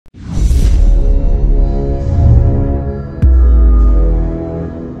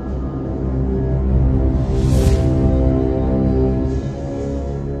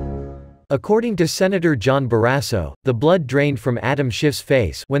According to Senator John Barrasso, the blood drained from Adam Schiff's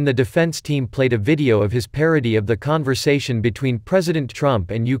face when the defense team played a video of his parody of the conversation between President Trump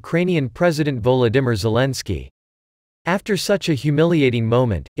and Ukrainian President Volodymyr Zelensky. After such a humiliating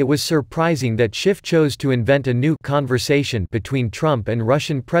moment, it was surprising that Schiff chose to invent a new conversation between Trump and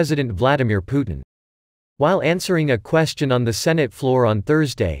Russian President Vladimir Putin. While answering a question on the Senate floor on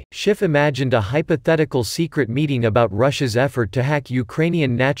Thursday, Schiff imagined a hypothetical secret meeting about Russia's effort to hack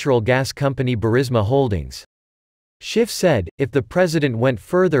Ukrainian natural gas company Burisma Holdings. Schiff said, "If the president went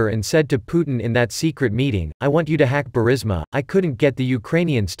further and said to Putin in that secret meeting, 'I want you to hack Burisma,' I couldn't get the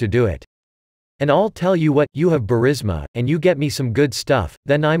Ukrainians to do it. And I'll tell you what, you have Burisma, and you get me some good stuff,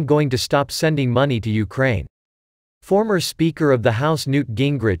 then I'm going to stop sending money to Ukraine." Former Speaker of the House Newt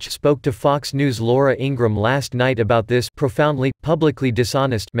Gingrich spoke to Fox News' Laura Ingraham last night about this profoundly, publicly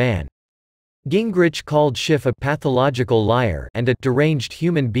dishonest man. Gingrich called Schiff a pathological liar and a deranged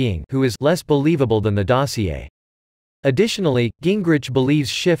human being who is less believable than the dossier. Additionally, Gingrich believes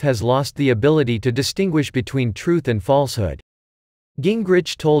Schiff has lost the ability to distinguish between truth and falsehood.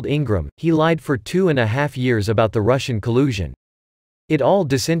 Gingrich told Ingraham, he lied for 2.5 years about the Russian collusion. It all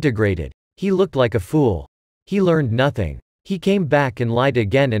disintegrated. He looked like a fool. He learned nothing. He came back and lied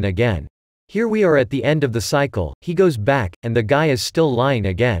again and again. Here we are at the end of the cycle, he goes back, and the guy is still lying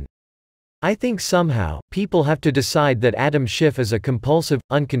again. I think somehow, people have to decide that Adam Schiff is a compulsive,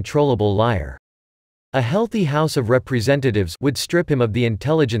 uncontrollable liar. A healthy House of Representatives would strip him of the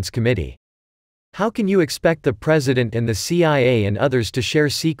Intelligence Committee. How can you expect the president and the CIA and others to share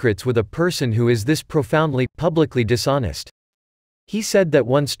secrets with a person who is this profoundly, publicly dishonest? He said that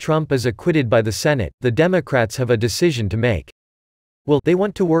once Trump is acquitted by the Senate, the Democrats have a decision to make. Will they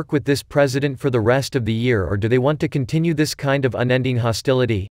want to work with this president for the rest of the year, or do they want to continue this kind of unending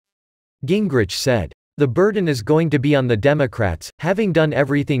hostility? Gingrich said, "The burden is going to be on the Democrats, having done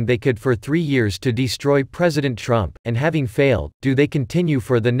everything they could for 3 years to destroy President Trump, and having failed, do they continue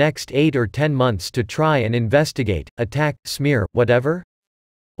for the next 8 or 10 months to try and investigate, attack, smear, whatever?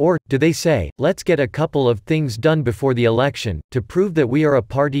 Or, do they say, let's get a couple of things done before the election, to prove that we are a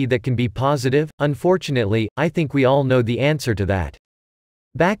party that can be positive?" Unfortunately, I think we all know the answer to that.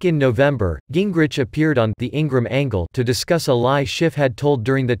 Back in November, Gingrich appeared on The Ingraham Angle to discuss a lie Schiff had told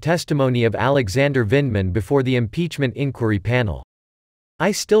during the testimony of Alexander Vindman before the impeachment inquiry panel.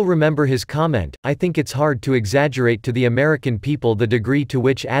 I still remember his comment, "I think it's hard to exaggerate to the American people the degree to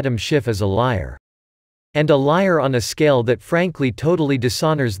which Adam Schiff is a liar. And a liar on a scale that frankly totally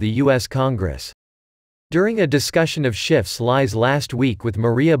dishonors the U.S. Congress." During a discussion of Schiff's lies last week with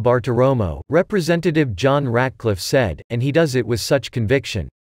Maria Bartiromo, Representative John Ratcliffe said, "And he does it with such conviction.